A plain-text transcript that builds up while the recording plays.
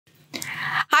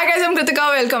Hi guys, I'm Kritika.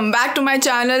 Welcome back to my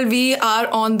channel. We are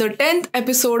on the 10th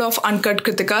episode of Uncut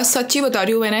Kritika. सच्ची बता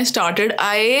रही हूँ, when I started,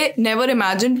 I never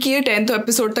imagined कि ये 10th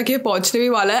episode तक ये पहुँचने भी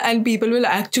वाला है and people will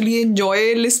actually enjoy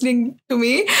listening to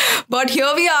me. But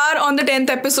here we are on the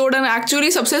 10th episode and actually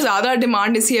सबसे ज़्यादा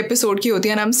demand इसी episode की होती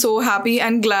है and I'm so happy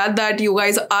and glad that you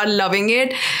guys are loving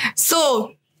it. So,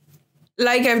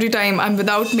 like every time, I'm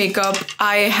without makeup.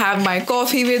 I have my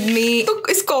coffee with me. तो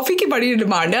इस coffee की बड़ी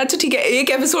डिमांड है. अच्छा ठीक है, एक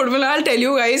एपिसोड में I'll tell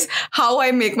you guys how I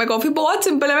make my coffee. बहुत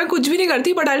सिंपल है, मैं कुछ भी नहीं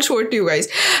करती, but I'll show it to you guys.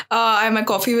 I have my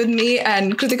coffee with me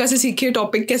and Kritika से सीखिए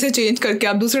टॉपिक कैसे चेंज करके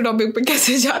आप दूसरे टॉपिक पे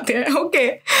कैसे जाते हैं. Okay,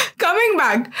 coming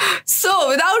back. So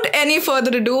without any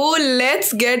further ado,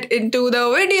 let's get into the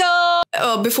video.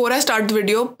 Before I start the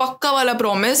video, पक्का वाला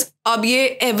promise, अब ये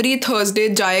एवरी थर्सडे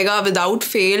जाएगा विदाउट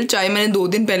फेल, चाहे मैंने 2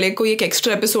 दिन पहले कोई एक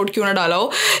एक्स्ट्रा एपिसोड क्यों ना डाला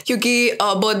हो, क्योंकि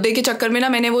बर्थडे के चक्कर में ना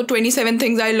मैंने वो 27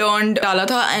 थिंग्स आई लर्न डाला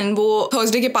था एंड वो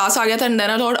थर्सडे के पास आ गया था एंड देन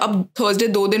आई थॉट अब थर्सडे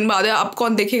 2 दिन बाद है, अब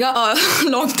कौन देखेगा.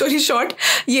 लॉन्ग स्टोरी शॉर्ट,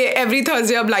 ये एवरी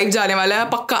थर्सडे अब लाइव जाने वाला है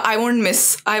पक्का. I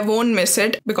won't miss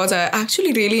it because I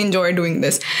actually really enjoy doing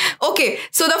this. Okay,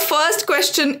 so the first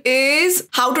question is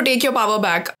how to take your power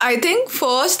back. I think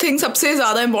first thing सबसे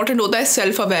ज्यादा important होता है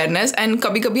self awareness. And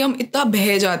कभी कभी हम इतना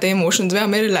बह जाते हैं इमोशंस में,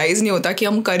 हमें रियलाइज नहीं होता कि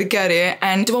हम कर क्या रहे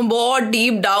हैं एंड जब हम बहुत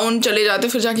डीप डाउन चले जाते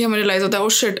हैं फिर जाके हमें रियलाइज होता है ओ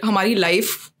शिट, हमारी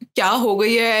लाइफ क्या हो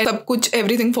गई है, सब कुछ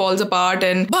everything falls apart.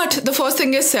 And but the first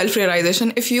thing is self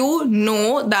realisation. If you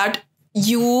know that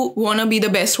you want to be the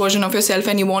best version of yourself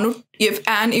and you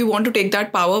want to take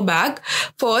that power back,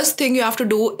 first thing you have to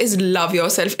do is love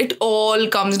yourself. It all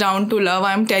comes down to love,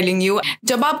 I'm telling you.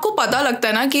 जब आपको पता लगता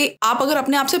है ना कि आप अगर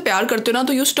अपने आप से प्यार करते हो ना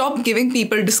तो you stop giving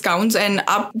people discounts. and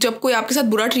आप जब कोई आपके साथ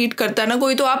बुरा ट्रीट करता है ना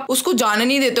कोई, तो आप उसको जाने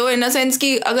नहीं देते हो इन अ सेंस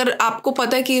कि अगर आपको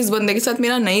पता है कि इस बंदे के साथ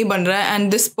मेरा नहीं बन रहा है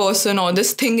and this person or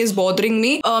this thing is bothering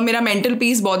me, मेरा mental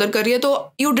peace bother कर रही है, तो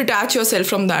you detach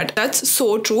yourself from that. That's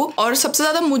so true. और सबसे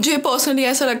ज़्यादा मुझे पर्सनली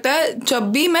ऐसा लगता है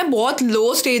जब भी मैं बहुत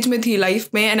लो स्टेज में थी लाइफ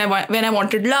में and when I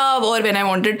wanted love और when I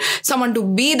wanted someone to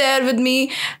be there with me,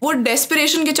 वो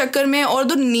डेस्परेशन के चक्कर में और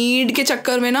द नीड के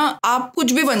चक्कर में ना आप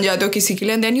कुछ भी बन जाते हो किसी के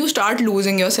लिए and then you start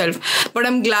losing yourself. But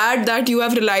I am glad that you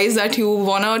have realised that you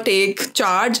वांना take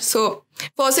charge. So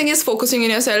first thing is focusing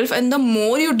in yourself, and the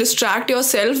more you distract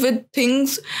yourself with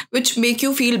things which make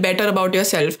you feel better about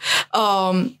yourself,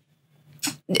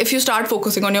 if you start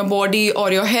focusing on your body or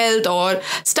your health or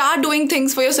start doing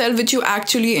things for yourself which you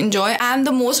actually enjoy, and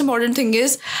the most important thing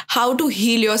is how to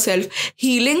heal yourself.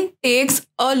 Healing takes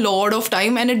a lot of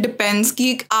time and it depends कि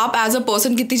आप as a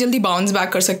person कितनी जल्दी bounce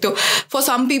back कर सकते हो. For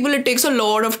some people it takes a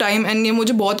lot of time and ये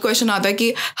मुझे बहुत question आता है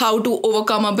कि how to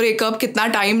overcome a breakup,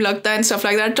 कितना time लगता है and stuff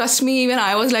like that. Trust me, even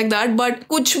I was like that. But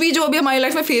कुछ भी जो अभी हमारी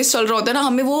लाइफ में फेस चल रहा होता है ना,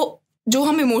 हमें वो जो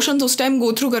हम इमोशंस उस टाइम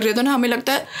गो थ्रू कर रहे थे ना, हमें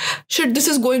लगता है shit this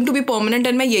is going to be permanent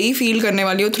and मैं यही फील करने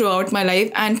वाली हूँ through out my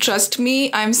life. And trust me,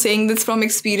 I am saying this from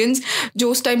experience, जो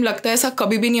उस टाइम लगता है ऐसा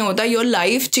कभी भी नहीं होता. Your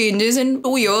life changes in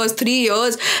 2 years 3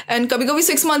 years and कभी कभी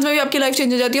 6 months में भी आपकी लाइफ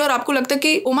चेंज हो जाती है और आपको लगता है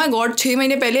कि ओ माई गॉड 6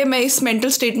 महीने पहले मैं इस मेंटल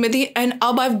स्टेट में थी एंड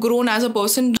अब I have grown as a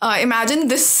person. Imagine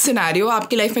this scenario,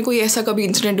 आपकी लाइफ में कोई ऐसा कभी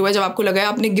इंसिडेंट हुआ है जब आपको लगा है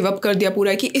आपने गिव अप कर दिया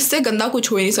पूरा कि इससे गंदा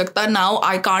कुछ हो ही नहीं सकता, now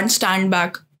I can't stand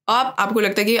back. आपको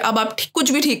लगता है कि अब आप कुछ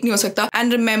भी ठीक नहीं हो सकता.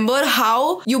 And remember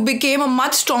how you became a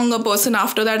much stronger person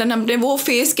after that and हमने वो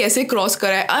फेस कैसे क्रॉस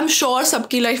करा है. आई एम श्योर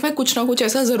सबकी लाइफ में कुछ ना कुछ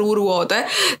ऐसा जरूर हुआ होता है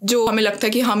जो हमें लगता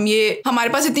है कि हमारे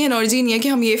पास इतनी एनर्जी नहीं है कि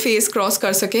हम ये फेस क्रॉस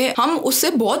कर सके. हम उससे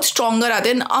बहुत स्ट्रॉन्गर आते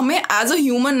हैं. हमें एज अ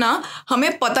ह्यूमन ना,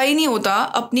 हमें पता ही नहीं होता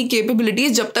अपनी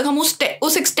कैपेबिलिटीज जब तक हम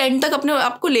उस एक्सटेंट तक अपने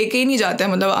आप को लेके ही नहीं जाते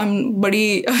हैं. मतलब हम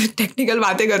बड़ी टेक्निकल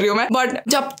बातें कर रही हूँ मैं, बट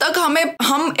जब तक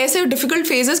हम ऐसे डिफिकल्ट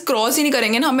फेजेस क्रॉस ही नहीं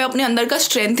करेंगे ना, हमें अपने अंदर का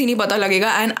स्ट्रेंथ ही नहीं पता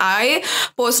लगेगा. And I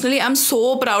personally I am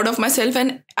so proud of my self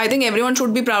and I think everyone should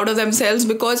be proud of themselves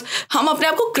because हम अपने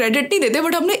आप को क्रेडिट नहीं देते,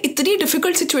 बट हमने इतनी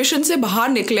डिफिकल्ट सिचुएशन से बाहर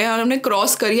निकले और हमने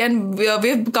क्रॉस करी and we have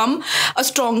become a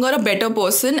stronger, a better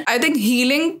person. I think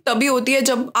healing तभी होती है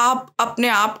जब आप अपने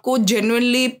आप को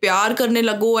जेन्युइनली प्यार करने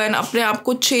लगो एंड अपने आप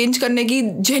को चेंज करने की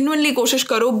जेन्युइनली कोशिश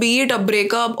करो, बी इट अ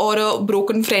ब्रेकअप और अ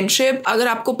ब्रोकन फ्रेंडशिप. अगर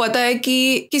आपको पता है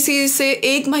कि किसी से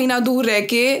 1 महीना दूर रह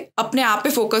के अपने आप पे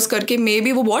फोकस करके मे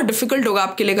बी वो बहुत डिफिकल्ट होगा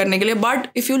आपके लिए करने के लिए, but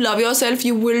if you love your self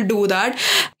you will do that.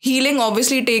 Healing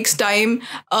obviously takes time.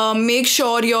 Make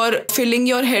sure you're filling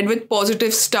your head with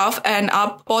positive stuff and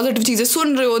आप positive चीज़ें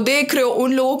सुन रहे हो, देख रहे हो,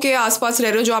 उन लोगों के आसपास रह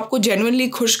रहे हो जो आपको genuinely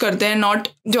खुश करते हैं, not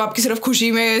जो आपकी सिर्फ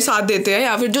खुशी में साथ देते हैं,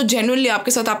 या फिर जो genuinely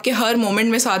आपके साथ आपके हर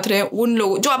मोमेंट में साथ रहे, उन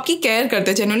लोग जो आपकी केयर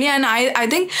करते हैं genuinely. And I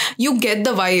think you get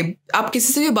the vibe. आप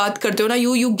किसी से भी बात करते हो ना,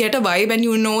 you get a vibe and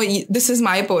you know this is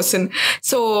my person.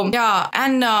 So yeah,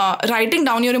 and writing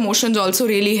down your emotions also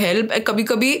really help. कभी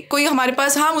कभी कोई हमारे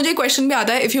पास, हाँ मुझे क्वेश्चन भी आता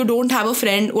आता है if you don't have a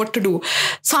friend what to do.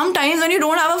 Sometimes when you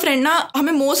don't have a friend ना,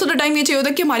 हमें most of the time ये चाहिए होता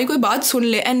है कि हमारी कोई बात सुन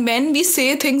ले, and when we say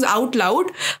things out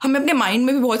loud हमें अपने mind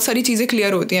में भी बहुत सारी चीज़ें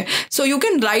clear होती हैं. So you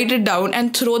can write it down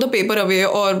and throw the paper away,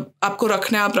 और आपको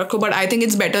रखना है आप रखो, but I think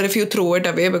it's better if you throw it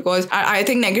away because I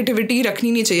think negativity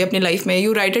रखनी नहीं चाहिए अपनी life में.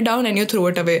 You write it down and you throw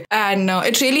it away, and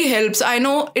it really helps. I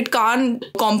know it can't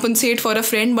compensate for a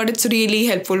friend, but it's really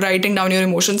helpful writing down your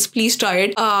emotions. Please try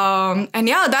it.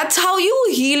 And yeah, that's how you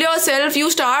heal yourself. You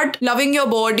start loving your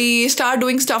body, start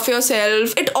doing stuff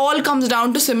yourself. It all comes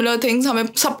down to similar things.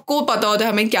 हमें सबको पता होता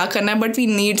है हमें क्या करना है, but we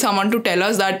need someone to tell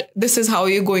us that this is how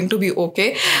you're going to be okay.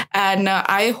 And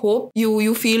I hope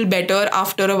you feel better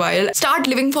after a while. Start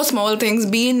living for small things.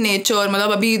 Be in nature.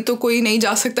 मतलब अभी तो कोई नहीं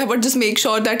जा सकता है, but just make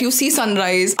sure that you see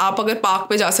sunrise. आप अगर पार्क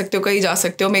पे जा सकते हो, कहीं जा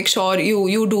सकते हो, make sure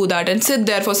you do that and sit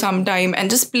there for some time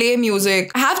and just play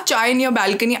music. Have chai in your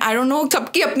balcony. I don't know,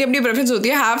 सबकी अपनी अपनी preference होती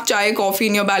है. Have chai, coffee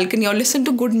in your balcony or listen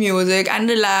to good music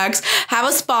and relax. Have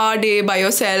a spa day by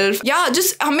yourself. Yeah,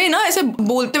 just हमें ना ऐसे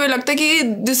बोलते हुए लगता है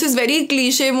कि this is very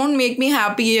cliche, won't make me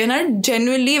happy. And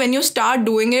genuinely when you start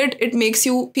doing it, it makes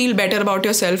you feel better about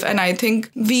yourself. And I think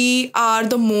we are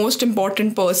the most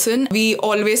important person. We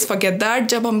always forget that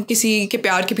जब हम किसी के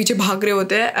प्यार के पीछे भाग रहे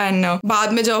होते हैं, and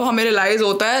बाद में जब हमें realize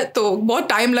होता है तो बहुत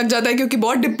टाइम लग जाता है क्योंकि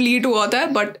बहुत डिप्लीट हुआ होता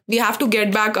है. But we have to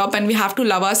get back up and we have to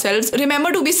love ourselves.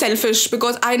 Remember to be selfish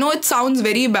because I know it sounds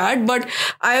very bad, but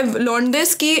I've learned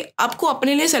this कि आपको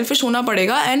अपने लिए selfish होना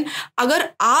पड़ेगा. And अगर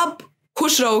आप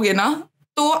खुश रहोगे ना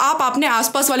तो आप अपने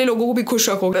आसपास वाले लोगों को भी खुश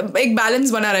रखोगे, एक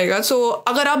बैलेंस बना रहेगा. सो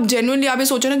अगर आप जेन्युइनली आप ये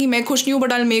सोचो ना कि मैं खुश नहीं हूँ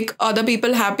but I make other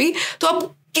people happy, तो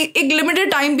आप एक लिमिटेड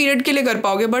टाइम पीरियड के लिए कर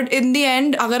पाओगे. बट इन द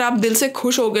एंड अगर आप दिल से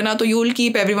खुश होगे ना तो you will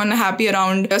keep everyone happy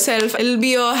around yourself. It will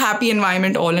be a happy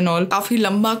environment all in all. काफी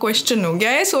लंबा क्वेश्चन हो गया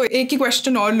है, सो एक ही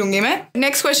क्वेश्चन और लूंगी मैं.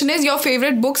 Next question is your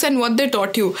favourite books and what they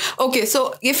taught you. Okay, सो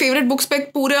ये फेवरेट बुक्स पे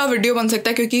पूरा वीडियो बन सकता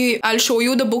है क्योंकि I will show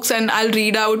you the books and I will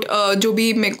read out जो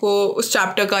भी मेरे को उस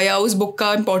चैप्टर का या उस बुक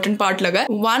का इंपॉर्टेंट पार्ट लगा है.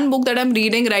 One book that I am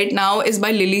reading right now is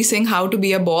by lily Singh, how to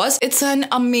be a boss. It's an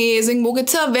amazing book.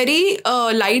 It's a very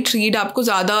light read. आपको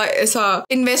ज्यादा ऐसा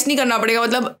इन्वेस्ट नहीं करना पड़ेगा.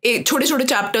 मतलब एक छोटे छोटे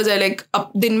चैप्टर्स है, लाइक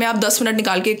दिन में आप 10 मिनट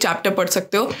निकाल के एक चैप्टर पढ़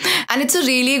सकते हो. And it's a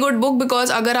really good book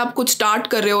because अगर आप कुछ स्टार्ट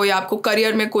कर रहे हो या आपको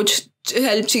करियर में कुछ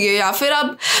हेल्प चाहिए या फिर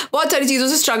आप बहुत सारी चीज़ों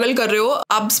से स्ट्रगल कर रहे हो,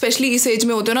 आप स्पेशली इस एज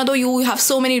में होते हो ना, तो you have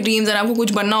so many dreams and आपको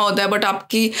कुछ बनना होता है, बट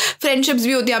आपकी फ्रेंडशिप्स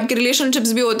भी होती है, आपकी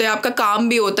रिलेशनशिप्स भी होते हैं, आपका काम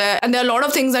भी होता है, and there are lot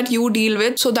of things that you deal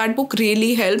with. So that book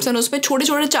really helps. And उसमें छोटे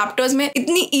छोटे चैप्टर्स में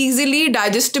इतनी ईजिली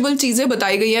डाइजेस्टेबल चीजें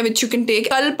बताई गई है विच यू कैन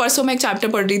टेक. कल परसों मैं एक चैप्टर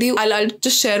पढ़ रही थी. I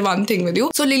just share one thing with you.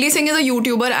 So lily Singh is a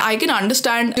YouTuber. I can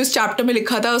understand जिस चैप्टर में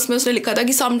लिखा था उसमें उसने लिखा था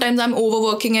कि sometimes I am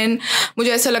overworking and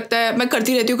मुझे ऐसा लगता है मैं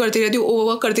करती रहती हूँ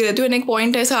ओवरवर्क करती रहती हूँ. एंड एक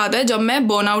पॉइंट ऐसा आता है जब मैं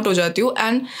बर्न आउट हो जाती हूँ.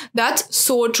 And that's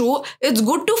so true. It's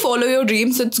good to follow your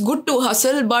dreams, it's good to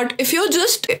hustle, but if you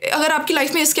just अगर आपकी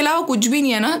लाइफ में इसके अलावा कुछ भी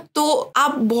नहीं है ना तो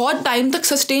आप बहुत टाइम तक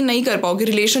सस्टेन नहीं कर पाओगे.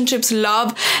 Relationships,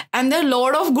 love, and there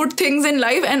lot of good things in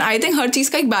life. And I think हर चीज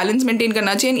का एक बैलेंस मेंटेन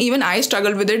करना चाहिए. And even I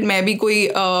struggle with it. मैं भी कोई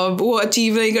वो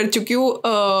अचीव नहीं कर चुकी हूँ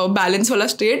बैलेंस वाला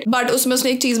स्टेट. बट उसमें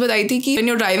उसने एक चीज बताई थी कि when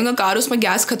you are driving a car उसमें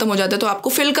गैस खत्म हो जाता है तो आपको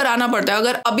फिल कराना पड़ता है.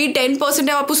 अगर अभी 10%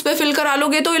 है आप उस पर फिल करा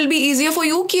लोगे तो it will be easier for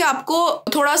you कि आपको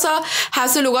थोड़ा सा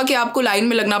हैसल होगा कि आपको लाइन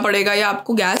में लगना पड़ेगा या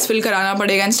आपको गैस फिल कराना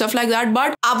पड़ेगा and stuff like that.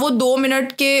 But आप वो 2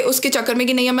 मिनट के उसके चक्कर में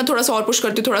कि नहीं मैं थोड़ा सा और पुश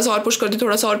करती हूँ, थोड़ा सा और पुश करती हूँ,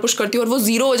 थोड़ा सा और पुश करती हूँ, और वो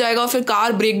 0 हो जाएगा और फिर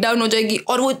कार ब्रेक डाउन हो जाएगी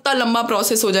और वो इतना लंबा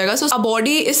प्रोसेस हो जाएगा. सो अ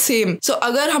बॉडी इज सेम. सो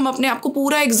अगर हम अपने आप को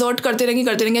पूरा एग्जर्ट करते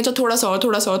रहेंगे अच्छा थोड़ा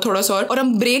सा और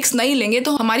हम ब्रेक्स नहीं लेंगे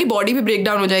तो हमारी बॉडी भी ब्रेक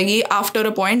डाउन हो जाएगी. आफ्टर अ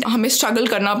पॉइंट हमें स्ट्रगल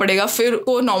करना पड़ेगा फिर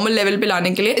वो नॉर्मल लेवल पे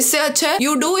लाने के लिए. इससे अच्छा है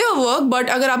you do your work, but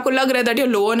अगर आपको लग रहा है that you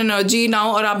low on energy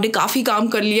now और आपने काफी काम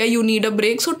कर लिया, you need a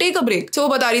break, so take a break. सो वो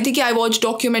बता रही थी कि I watch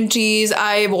documentaries,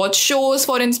 I watch shows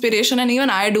for inspiration, and even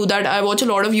I do that. I watch a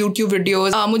lot of YouTube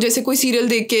videos. मुझे ऐसे कोई सीरियल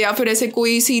देख के या फिर ऐसे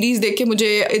कोई सीरीज देख के मुझे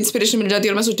इंस्पिरेशन मिल जाती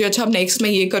है और मैं सोचती हूँ अच्छा अब नेक्स्ट मैं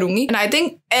ये करूंगी. And I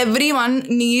think everyone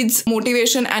needs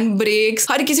motivation and breaks.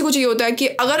 हर किसी को चाहिए होता है कि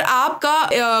अगर आपका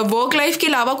वर्क लाइफ के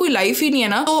अलावा कोई लाइफ ही नहीं है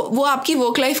ना तो वो आपकी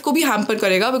वर्क लाइफ को भी हैम्पर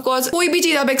करेगा. बिकॉज कोई भी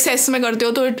चीज आप एक्सेस में करते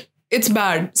हो तो it's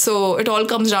bad. So it all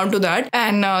comes down to that.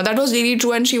 And that was really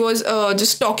true. And she was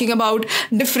just talking about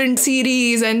different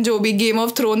series and जो भी Game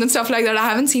of Thrones and stuff like that. I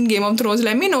haven't seen Game of Thrones.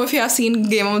 Let me know if you have seen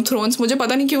Game of Thrones. मुझे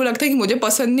पता नहीं क्यों लगता है कि मुझे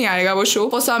पसंद नहीं आएगा वो शो.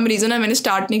 For some reason मैंने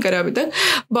start नहीं करा अभी तक.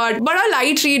 But a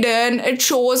light read and it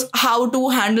shows how to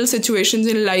handle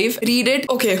situations in life. Read it.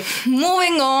 Okay.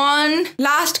 Moving on.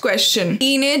 Last question.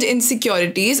 Teenage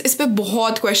insecurities. इस पे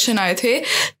बहुत question आए थे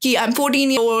कि I'm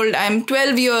 14 years old, I'm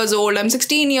 12 years old, I'm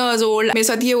 16 years old, मेरे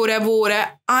साथ ये हो रहा है वो हो रहा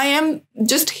है. I am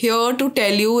just here to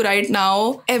tell you right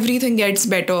now, everything gets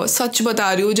better. सच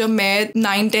बता रही हूँ, जब मैं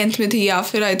 9th-10th में थी या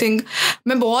फिर आई थिंक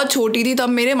मैं बहुत छोटी थी, तब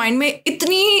मेरे माइंड में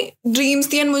इतनी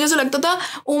ड्रीम्स थी एंड मुझे ऐसा लगता था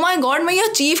ओ माय गॉड मैं ये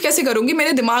अचीव कैसे करूँगी,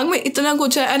 मेरे दिमाग में इतना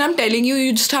कुछ है. And I am telling you,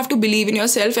 you just have to believe in your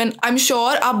self. And I am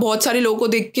sure आप बहुत सारे लोगों को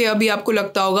देख के अभी आपको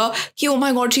लगता होगा कि oh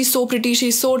my God she is so pretty, she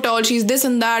is so tall, she is this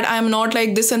and that, I am not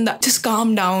like this and that. Just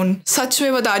calm down. सच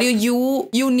में बता रही हूँ,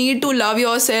 you need to love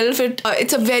your self.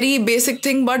 It's a very basic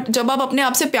thing, but जब आप अपने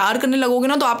आप से प्यार करने लगोगे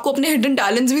ना, तो आपको अपने हिडन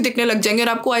टैलेंट्स भी दिखने लग जाएंगे और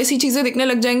आपको ऐसी चीजें दिखने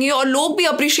लग जाएंगी और लोग भी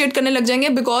अप्रिशिएट करने लग जाएंगे.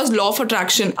 बिकॉज लॉ ऑफ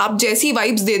अट्रैक्शन, आप जैसी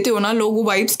वाइब्स देते हो ना, लोग वो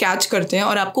वाइब्स कैच करते हैं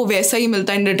और आपको वैसा ही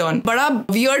मिलता है इन रिटर्न. बड़ा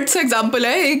वियर्ड सा एग्जांपल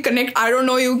है, connect, I don't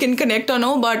know you can connect और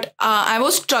no, but I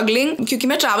was struggling क्योंकि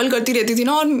मैं ट्रैवल करती रहती थी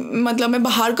ना, और मतलब मैं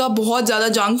बाहर का बहुत ज्यादा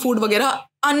जंक फूड वगैरह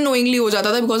unknowingly हो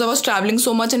जाता था because I was travelling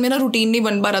so much and मेरा रूटीन नहीं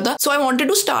बन पा रहा था. सो I wanted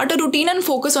to start a routine and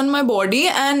focus on my body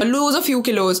and lose a few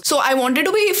kilos. So I wanted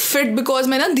to be fit because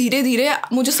मैं ना धीरे धीरे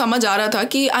मुझे समझ आ रहा था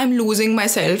कि I am losing my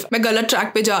self, मैं गलत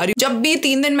ट्रैक पे जा रही हूँ. जब भी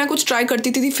 3 दिन मैं कुछ ट्राई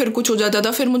करती थी फिर कुछ हो जाता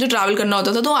था, फिर मुझे ट्रैवल करना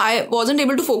होता था, तो आई wasn't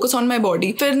able to focus on my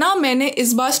body. फिर ना मैंने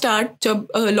इस बार स्टार्ट, जब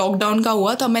लॉकडाउन का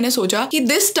हुआ, तब मैंने सोचा कि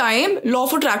this time law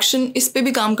of attraction इस पे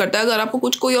भी काम करता है. अगर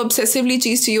आपको कोई ऑब्सेसिवली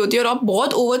चीज चाहिए होती है और आप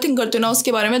बहुत ओवर थिंक करते हो ना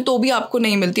उसके बारे में, तो भी आपको नहीं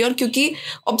मिलती. और क्योंकि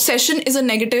obsession is a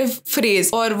negative phrase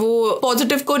और वो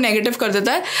पॉजिटिव को नेगेटिव कर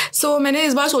देता है. सो मैंने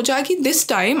इस बार सोचा कि this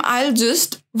time I will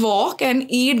just walk and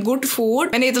eat good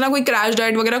food. मैंने इतना कोई क्रैश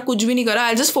डाइट वगैरह कुछ भी नहीं करा.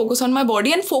 I just focus on my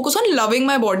body and focus on loving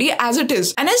my body as it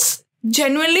is. And is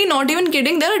genuinely not even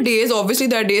kidding, there are days, obviously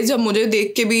there are days जब मुझे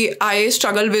देख के भी I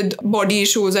struggle with body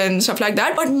issues and stuff like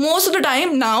that, but most of the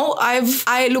time now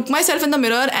I look myself in the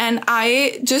mirror and I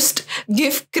just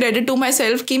give credit to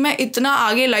myself कि मैं इतना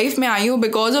आगे life में आई हूँ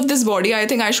because of this body. I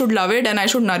think I should love it and I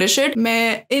should nourish it.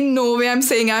 मैं in no way I'm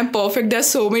saying I'm perfect.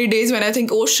 There's so many days when I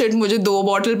think oh shit मुझे 2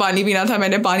 bottle पानी पीना था,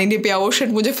 मैंने पानी नहीं पिया, oh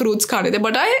shit मुझे fruits खाने थे,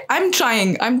 but I'm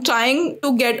trying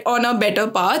to get on a better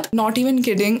path. Not even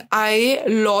kidding, I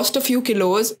lost a few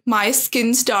kilos, my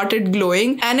skin started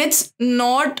glowing and it's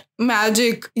not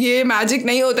magic. ये मैजिक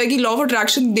नहीं होता है कि लॉ ऑफ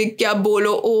अट्रैक्शन देख के आप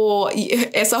बोलो ओ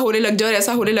ऐसा होने लग जाए,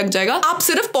 ऐसा होने लग जाएगा. आप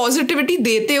सिर्फ पॉजिटिविटी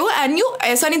देते हो एंड यू.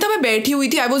 ऐसा नहीं था मैं बैठी हुई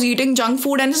थी, I was eating junk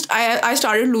food and I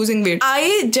started losing weight.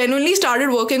 I genuinely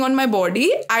started working on my body.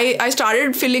 I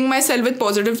started filling my self with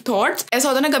positive thoughts. ऐसा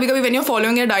होता है ना कभी कभी when you are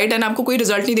following your diet and आपको कोई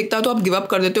result नहीं दिखता तो आप गिव अप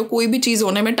कर देते हो. कोई भी चीज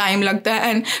होने में टाइम लगता है.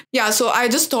 एंड या सो आई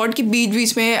जस्ट थॉट कि बीच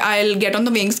बीच में I will get on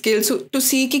the weighing scale to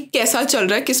सी कि कैसा चल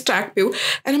रहा है, किस ट्रैक पे हूँ.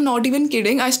 And I am not even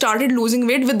kidding, I started losing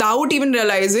weight without even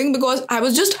realizing because I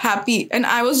was just happy and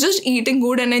I was just eating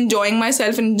good and enjoying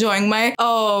myself, enjoying my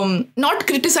not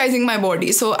criticizing my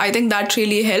body. So I think that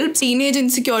really helps. Teenage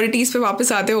insecurities पे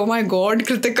वापस आते हैं. Oh my god,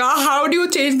 Kritika, how do you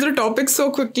change the topic so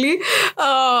quickly?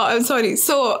 I'm sorry.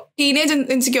 So teenage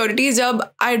insecurities, जब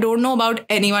I don't know about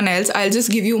anyone else, I'll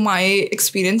just give you my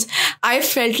experience. I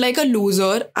felt like a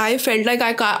loser. I felt like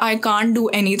I can't do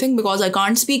anything because I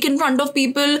can't speak in front of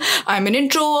people. I'm an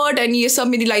introvert and ये सब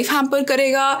मेरी life hamper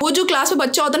करेगा. वो जो class में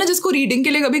बच्चा होता है ना जिसको रीडिंग के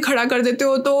लिए कभी खड़ा कर देते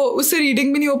हो तो उससे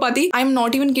रीडिंग भी नहीं हो पाती. I am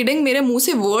not even kidding, मेरे मुंह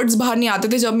से वर्ड्स बाहर नहीं आते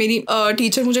थे जब मेरी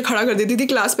टीचर मुझे खड़ा कर देती थी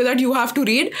क्लास पे that you have to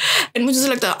read. And मुझे ऐसा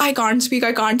लगता आई कांट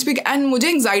स्पीक एंड मुझे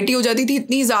एंग्जाइटी हो जाती थी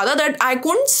इतनी ज्यादा that I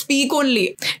couldn't speak only.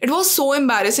 It was so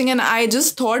embarrassing and I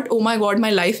just thought O my God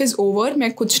my life is over,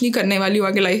 मैं कुछ नहीं करने वाली हूँ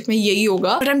आगे लाइफ में, यही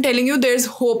होगा. But I am telling you there is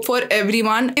hope for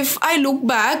everyone. If I look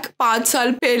back 5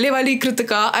 साल पहले वाली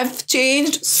Kritika, I have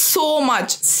changed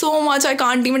so much I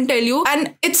can't even tell you. And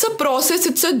it's a process,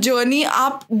 it's a journey.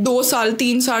 आप 2 साल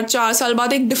 3 साल 4 साल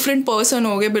बाद एक different person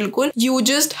होगे बिल्कुल. You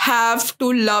just have to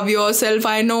love yourself.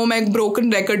 I know मैं एक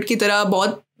broken record की तरह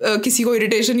बहुत किसी को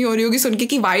इरिटेशन ही हो रही होगी सुन के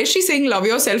कि why is she saying love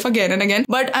yourself again and again,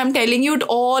 but I'm telling you it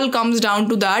all comes down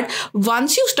to that.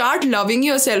 Once you start loving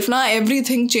yourself ना,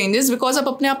 everything changes because आप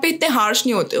अपने आप पे इतने harsh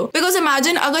नहीं होते हो. Because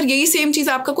imagine अगर यही सेम चीज़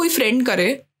आपका कोई फ्रेंड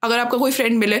करे, अगर आपका कोई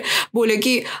फ्रेंड मिले बोले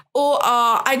कि ओ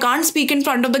I can't speak in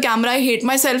front of the camera, I hate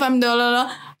my self, I am,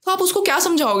 तो आप उसको क्या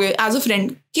समझाओगे एज अ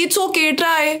फ्रेंड कि it's okay,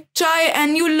 try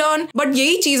and you learn. But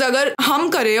यही चीज अगर हम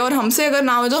करें और हमसे अगर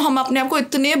ना हो तो हम अपने आप को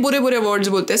इतने बुरे वर्ड्स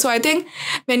बोलते हैं. सो I think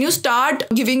when you start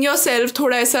giving your self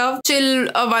थोड़ा ऐसा चिल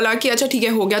वाला कि अच्छा ठीक है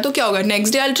हो गया तो क्या होगा,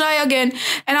 next day I try again,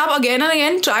 and आप अगेन एंड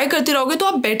अगेन ट्राई करते रहोगे तो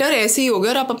आप बेटर ऐसे ही होगे.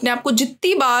 और आप अपने आप को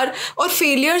जितनी बार, और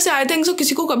फेलियर से आई थिंक सो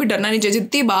किसी को कभी डरना नहीं चाहिए.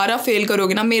 जितनी बार आप फेल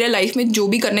करोगे ना, मेरे लाइफ में जो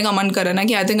भी करने का मन कर रहा है ना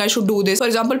कि I think I should do this, for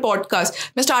example podcast,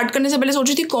 मैं स्टार्ट करने से पहले सोच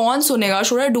रही थी कौन सुनेगा,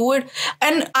 should I do it,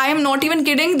 and I am not even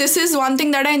kidding. Travelling, this is one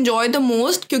thing that I enjoy the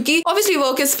most, क्योंकि obviously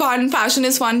work is fun, fashion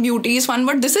is fun, beauty is fun,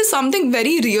 but this is something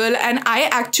very real and I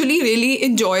actually really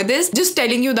enjoy this. Just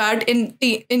telling you that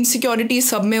insecurities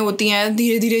सब में होती हैं,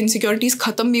 धीरे धीरे insecurities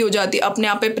खत्म भी हो जाती है. अपने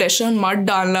आप पे प्रेशर मत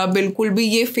डालना बिल्कुल भी,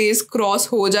 ये फेज क्रॉस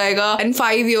हो जाएगा and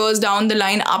 5 years down the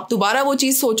line आप दोबारा वो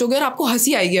चीज सोचोगे और आपको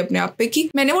हंसी आएगी अपने आप पे कि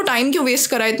मैंने वो टाइम क्यों वेस्ट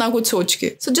करा इतना कुछ सोच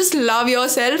के. So just love your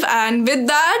self and with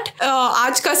that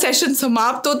आज का सेशन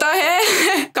समाप्त होता है.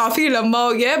 काफी लंबा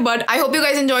हो गया है, but I hope you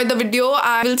guys enjoyed the video.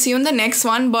 I will see you in the next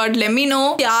one, but let me know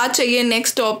क्या चाहिए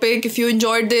next topic. If you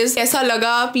enjoyed this, कैसा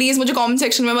लगा प्लीज मुझे कमेंट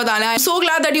सेक्शन में बताना. I am so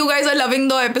glad that you guys are loving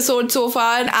the episode so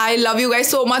far. I love you guys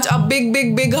so much. A big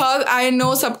big big hug. I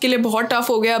know सबके लिए बहुत tough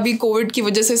हो गया अभी कोविड की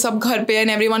वजह से, सब घर पे and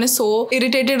everyone is so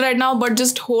irritated right now, but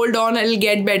just hold on, I will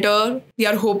get better. We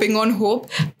are hoping on hope,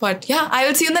 but yeah, I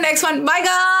will see you in the next one. Bye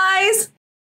guys.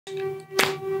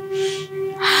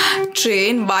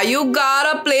 Train, why you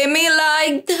gotta play me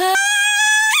like that?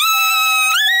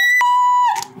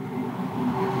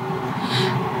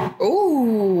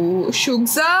 Oh,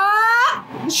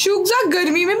 शुगजा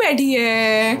गर्मी में बैठी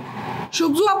है.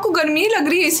 शुगजू आपको गर्मी लग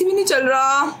रही है, AC भी नहीं चल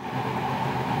रहा.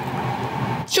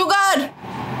 शुगर,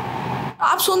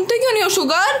 आप सुनते क्यों नहीं हो?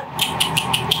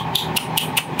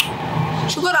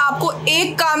 शुगर, आपको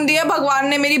एक काम दिया भगवान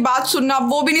ने, मेरी बात सुनना, आप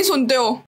वो भी नहीं सुनते हो.